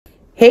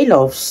Hey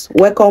loves,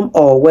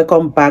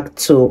 welcome back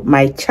to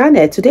my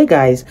channel. Today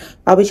guys,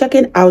 I'll be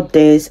checking out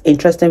this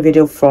interesting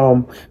video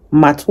from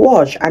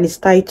Walsh, and it's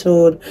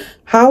titled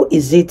 "How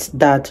is it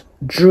that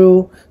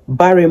Drew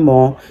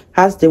Barrymore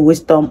has the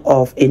wisdom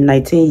of a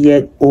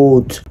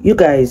 19-year-old?" You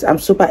guys, I'm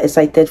super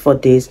excited for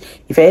this.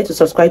 If you're here to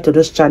subscribe to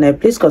this channel,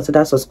 please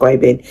consider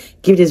subscribing.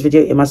 Give this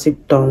video a massive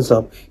thumbs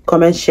up,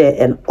 comment, share,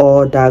 and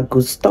all that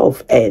good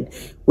stuff. And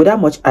without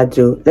much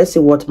ado, let's see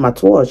what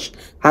Walsh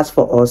has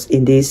for us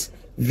in this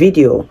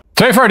video.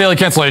 Today for our daily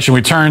cancellation,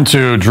 we turn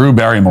to Drew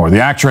Barrymore. The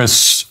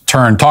actress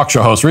turned talk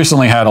show host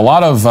recently had a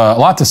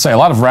lot to say, a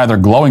lot of rather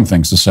glowing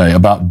things to say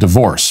about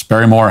divorce.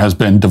 Barrymore has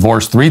been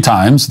divorced 3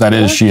 times. That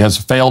is, she has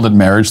failed at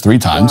marriage 3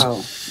 times. Wow.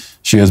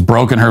 She has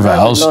broken her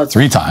vows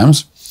 3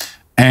 times.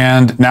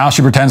 And now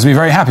she pretends to be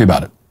very happy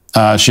about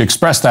it. She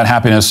expressed that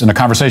happiness in a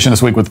conversation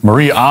this week with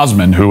Marie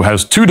Osmond, who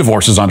has 2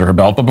 divorces under her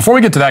belt. But before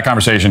we get to that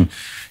conversation,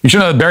 you should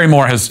know that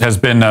Barrymore has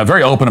been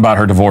very open about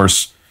her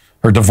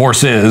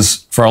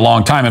divorces for a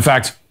long time. In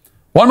fact,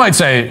 one might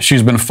say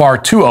she's been far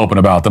too open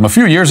about them. A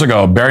few years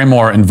ago,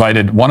 Barrymore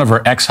invited one of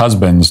her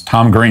ex-husbands,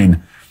 Tom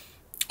Green,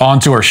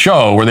 onto her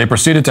show where they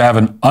proceeded to have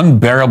an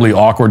unbearably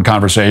awkward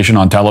conversation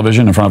on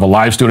television in front of a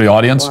live studio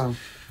audience. Wow.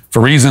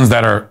 For reasons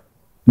that are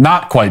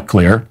not quite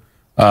clear.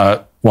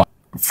 How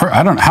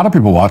do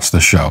people watch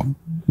this show?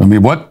 I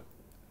mean,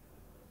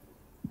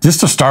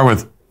 just to start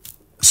with,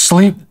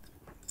 sleep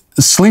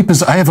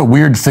is, I have a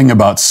weird thing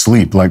about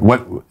sleep. Like,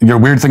 what your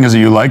weird thing is that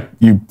you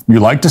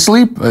like to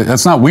sleep?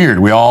 That's not weird.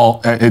 We all,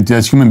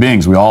 as human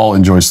beings, we all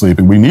enjoy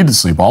sleeping. We need to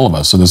sleep, all of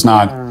us. So it's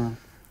not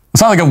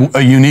like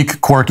a unique,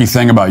 quirky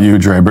thing about you,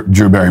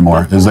 Drew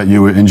Barrymore, is that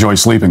you enjoy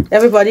sleeping.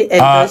 Everybody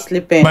enjoys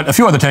sleeping. But a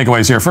few other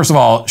takeaways here. First of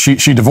all,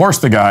 she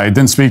divorced the guy,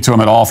 didn't speak to him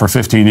at all for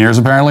 15 years,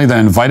 apparently,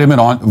 then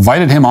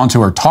invited him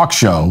onto her talk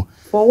show.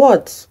 For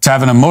what? To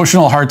have an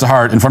emotional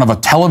heart-to-heart in front of a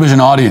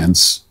television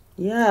audience.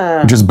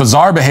 Yeah. Which is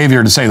bizarre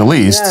behavior, to say the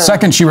least. Yeah.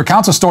 Second, she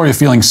recounts a story of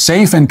feeling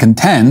safe and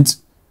content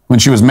when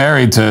she was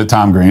married to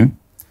Tom Green.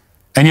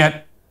 And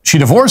yet, she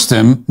divorced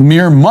him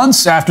mere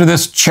months after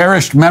this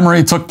cherished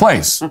memory took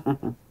place.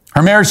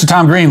 Her marriage to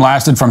Tom Green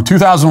lasted from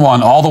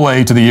 2001 all the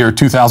way to the year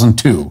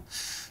 2002.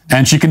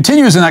 And she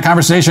continues in that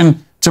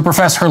conversation to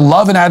profess her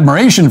love and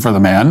admiration for the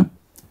man,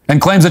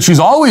 and claims that she's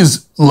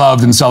always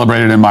loved and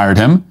celebrated and admired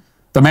him,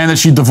 the man that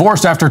she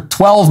divorced after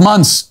 12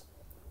 months.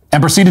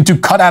 And proceeded to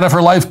cut out of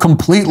her life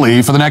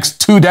completely for the next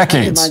 2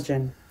 decades.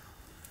 Imagine.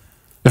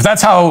 If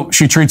that's how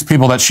she treats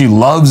people that she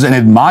loves and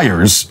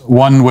admires,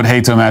 one would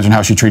hate to imagine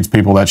how she treats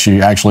people that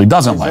she actually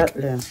doesn't like.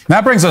 And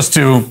that brings us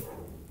to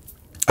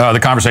the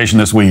conversation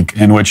this week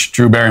in which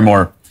Drew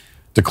Barrymore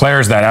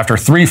declares that after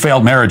 3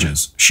 failed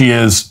marriages, she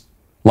is,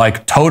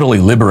 like, totally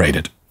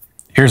liberated.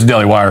 Here's the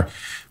Daily Wire.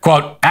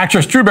 Quote,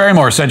 actress Drew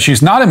Barrymore said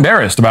she's not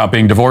embarrassed about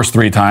being divorced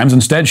 3 times.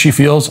 Instead, she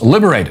feels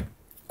liberated.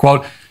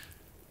 Quote,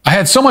 I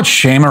had so much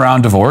shame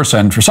around divorce,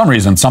 and for some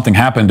reason, something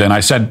happened, and I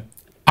said,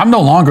 I'm no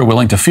longer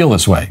willing to feel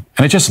this way,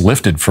 and it just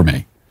lifted for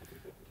me.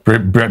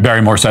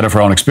 Barrymore said of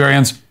her own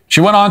experience. She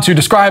went on to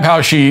describe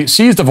how she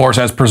sees divorce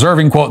as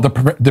preserving, quote,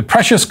 the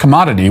precious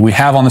commodity we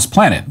have on this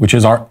planet, which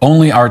is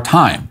only our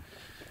time.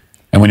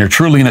 And when you're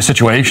truly in a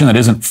situation that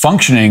isn't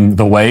functioning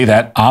the way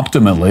that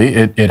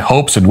optimally it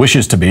hopes and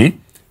wishes to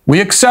be,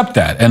 we accept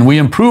that, and we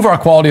improve our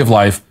quality of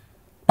life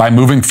by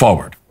moving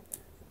forward.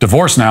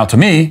 Divorce now, to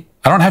me,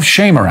 I don't have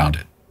shame around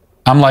it.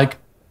 I'm, like,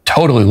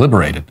 totally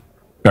liberated,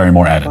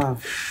 Barrymore added. Wow.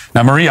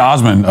 Now, Marie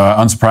Osmond,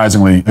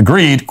 unsurprisingly,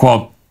 agreed,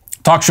 quote,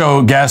 talk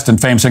show guest and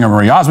famed singer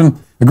Marie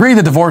Osmond agreed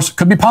that divorce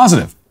could be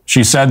positive.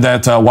 She said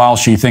that while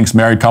she thinks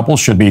married couples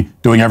should be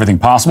doing everything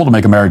possible to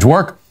make a marriage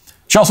work,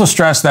 she also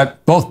stressed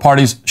that both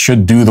parties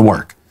should do the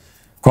work.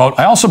 Quote,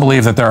 I also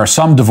believe that there are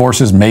some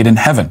divorces made in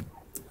heaven.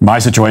 In my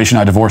situation,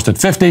 I divorced at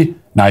 50,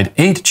 and I had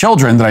 8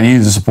 children that I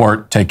needed to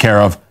support, take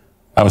care of.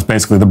 I was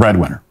basically the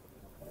breadwinner.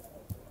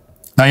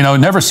 Now, you know, it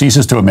never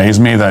ceases to amaze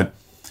me that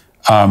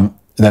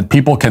that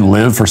people can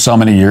live for so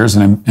many years,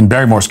 and in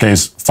Barrymore's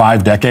case,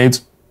 5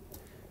 decades,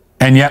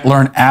 and yet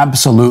learn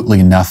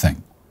absolutely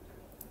nothing,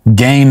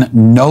 gain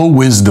no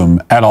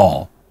wisdom at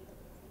all.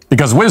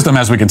 Because wisdom,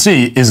 as we can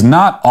see, is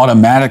not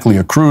automatically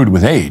accrued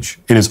with age.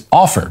 It is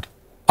offered.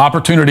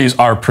 Opportunities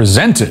are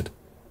presented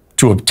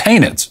to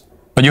obtain it,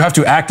 but you have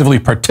to actively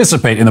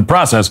participate in the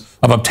process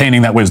of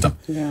obtaining that wisdom.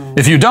 Yeah.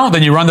 If you don't,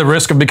 then you run the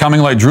risk of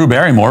becoming like Drew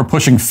Barrymore,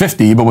 pushing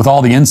 50, but with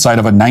all the insight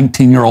of a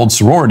 19-year-old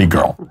sorority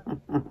girl.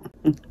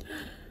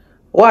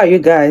 Wow, you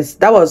guys,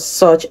 that was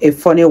such a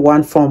funny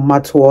one from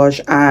Walsh.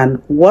 And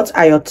what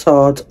are your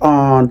thoughts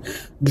on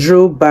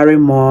Drew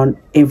Barrymore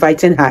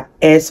inviting her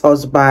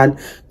ex-husband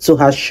to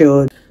her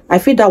show? I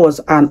feel that was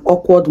an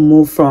awkward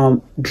move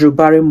from Drew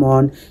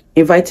Barrymore,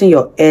 inviting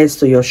your ex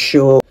to your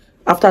show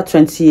after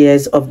 20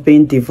 years of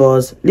being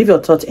divorced. Leave your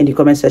thoughts in the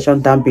comment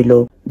section down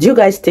below. Do you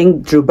guys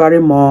think Drew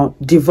Barrymore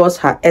divorced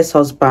her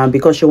ex-husband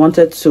because she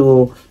wanted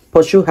to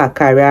pursue her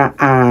career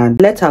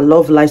and let her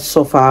love life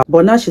suffer,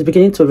 but now she's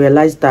beginning to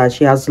realize that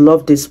she has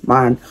loved this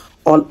man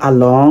all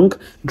along?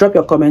 Drop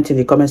your comment in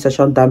the comment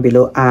section down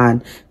below,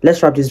 and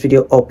let's wrap this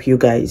video up, you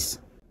guys.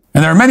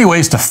 And there are many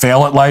ways to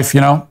fail at life,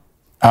 you know,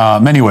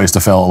 many ways to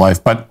fail at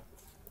life. But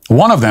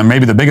one of them,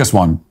 maybe the biggest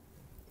one,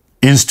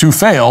 is to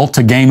fail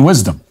to gain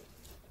wisdom.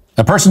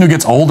 A person who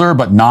gets older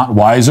but not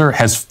wiser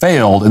has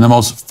failed in the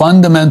most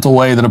fundamental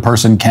way that a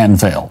person can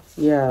fail.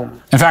 Yeah.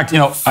 In fact, you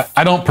know,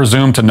 I don't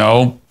presume to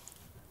know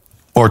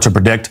or to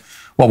predict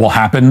what will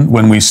happen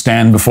when we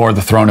stand before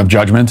the throne of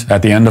judgment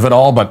at the end of it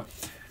all, but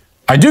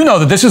I do know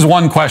that this is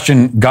one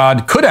question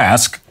God could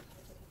ask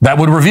that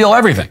would reveal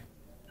everything.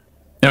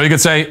 You know, you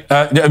could say,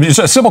 just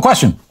a simple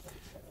question.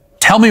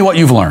 Tell me what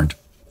you've learned.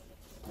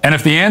 And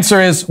if the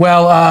answer is,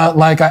 well,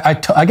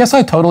 I guess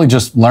I totally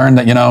just learned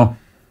that, you know,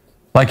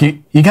 like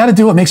you got to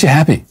do what makes you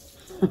happy.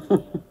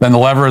 Then the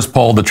lever is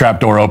pulled, the trap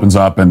door opens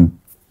up, and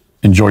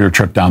enjoy your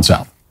trip down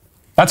south.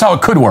 That's how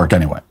it could work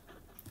anyway.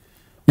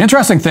 The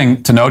interesting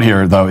thing to note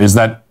here, though, is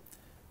that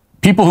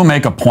people who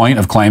make a point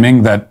of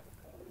claiming that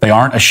they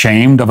aren't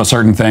ashamed of a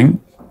certain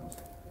thing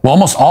will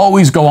almost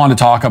always go on to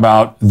talk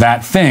about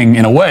that thing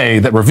in a way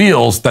that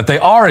reveals that they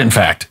are, in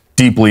fact,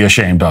 deeply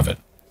ashamed of it.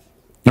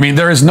 I mean,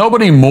 there is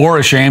nobody more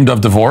ashamed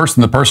of divorce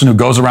than the person who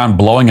goes around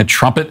blowing a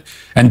trumpet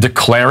and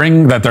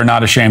declaring that they're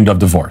not ashamed of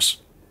divorce.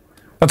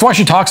 That's why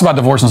she talks about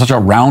divorce in such a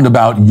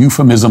roundabout,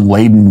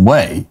 euphemism-laden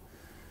way,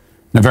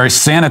 in a very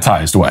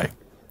sanitized way.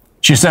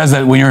 She says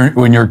that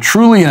when you're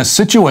truly in a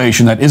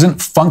situation that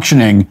isn't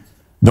functioning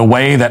the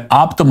way that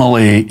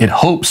optimally it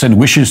hopes and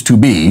wishes to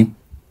be,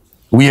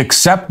 we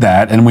accept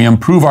that and we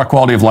improve our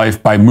quality of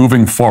life by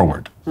moving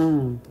forward. I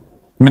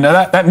mean,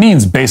 that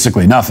means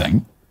basically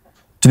nothing.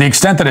 To the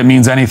extent that it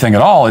means anything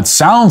at all, it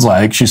sounds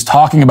like she's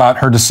talking about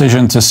her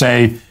decision to,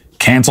 say,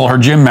 cancel her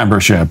gym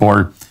membership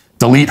or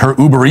delete her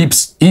Uber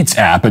Eats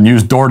app and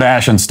use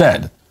DoorDash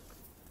instead.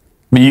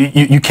 I mean,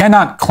 you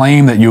cannot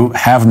claim that you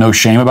have no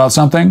shame about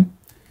something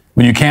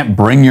when you can't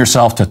bring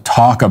yourself to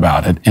talk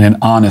about it in an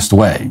honest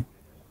way.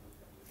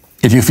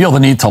 If you feel the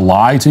need to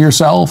lie to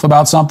yourself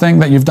about something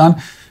that you've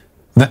done,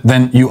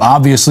 then you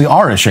obviously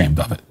are ashamed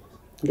of it.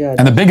 Yeah,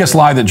 and the biggest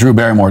lie that Drew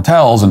Barrymore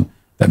tells, and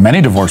that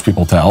many divorced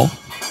people tell,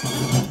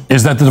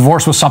 is that the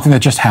divorce was something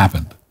that just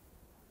happened.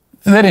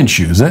 They didn't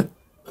choose it.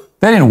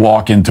 They didn't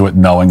walk into it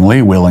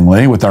knowingly,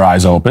 willingly, with their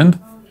eyes opened.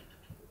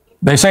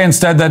 They say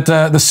instead that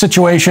the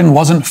situation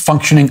wasn't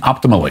functioning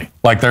optimally,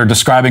 like they're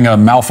describing a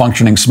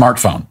malfunctioning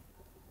smartphone.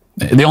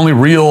 The only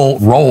real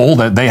role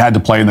that they had to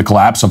play in the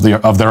collapse of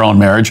their own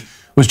marriage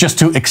was just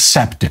to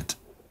accept it.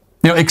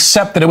 You know,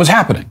 accept that it was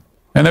happening,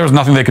 and there was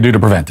nothing they could do to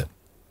prevent it.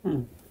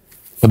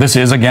 But this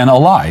is, again, a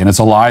lie, and it's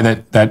a lie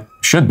that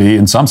should be,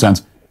 in some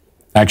sense,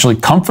 actually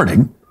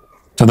comforting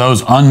to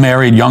those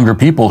unmarried younger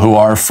people who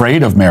are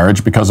afraid of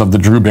marriage because of the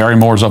Drew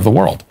Barrymores of the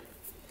world.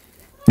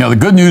 You know, the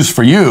good news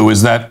for you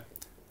is that,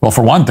 well,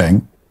 for one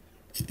thing,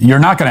 you're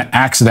not going to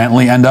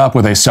accidentally end up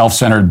with a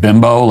self-centered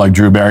bimbo like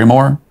Drew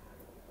Barrymore.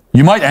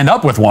 You might end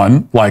up with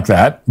one like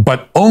that,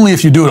 but only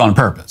if you do it on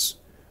purpose.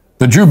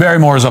 The Drew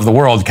Barrymores of the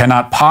world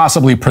cannot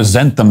possibly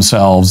present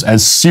themselves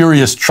as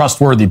serious,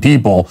 trustworthy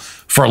people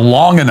for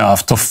long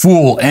enough to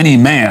fool any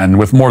man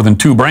with more than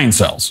 2 brain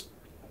cells.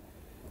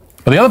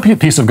 But the other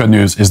piece of good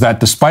news is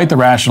that despite the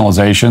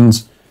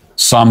rationalizations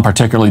some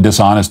particularly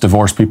dishonest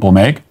divorced people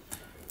make,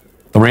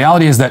 the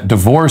reality is that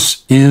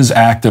divorce is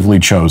actively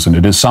chosen.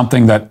 It is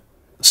something that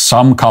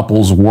some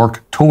couples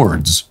work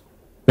towards.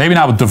 Maybe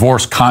not with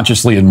divorce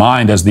consciously in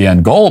mind as the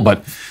end goal,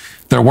 but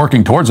they're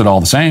working towards it all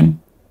the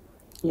same.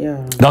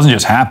 Yeah. It doesn't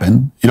just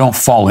happen. You don't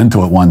fall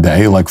into it one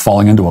day like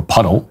falling into a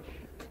puddle.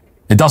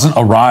 It doesn't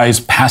arise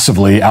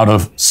passively out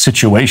of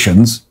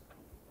situations.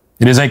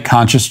 It is a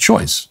conscious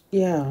choice.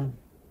 Yeah.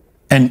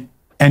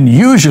 And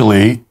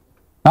usually,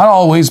 not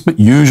always, but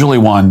usually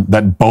one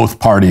that both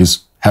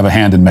parties have a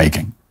hand in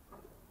making.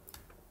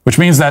 Which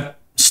means that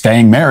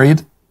staying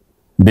married,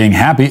 being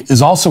happy,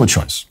 is also a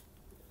choice.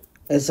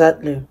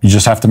 Exactly. You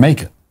just have to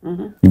make it.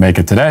 You make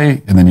it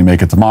today, and then you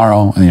make it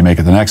tomorrow, and then you make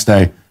it the next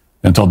day,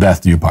 until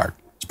death do you part.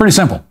 It's pretty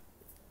simple.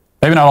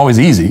 Maybe not always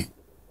easy,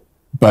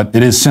 but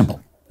it is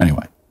simple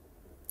anyway.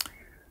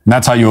 And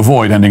that's how you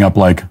avoid ending up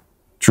like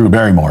Drew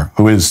Barrymore,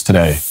 who is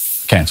today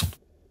canceled.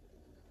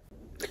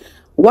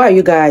 Wow,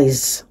 you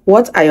guys,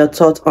 what are your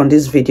thoughts on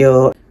this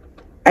video?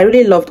 I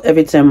really loved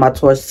everything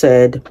Matt Walsh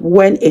said.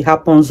 When it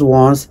happens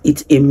once,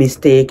 it's a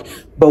mistake.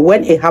 But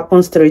when it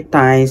happens 3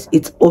 times,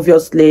 it's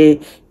obviously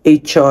a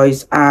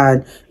choice.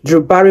 And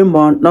Drew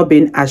Barrymore not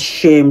being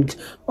ashamed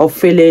of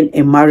failing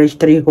in marriage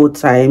 3 whole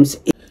times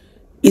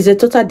is a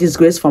total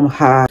disgrace from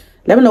her.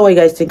 Let me know what you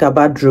guys think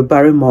about Drew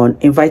Barrymore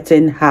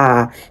inviting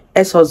her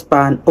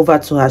ex-husband over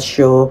to her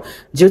show.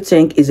 Do you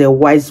think is a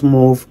wise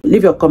move?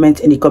 Leave your comment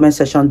in the comment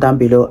section down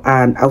below,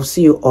 and I'll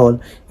see you all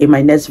in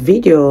my next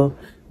video.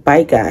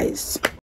 Bye guys.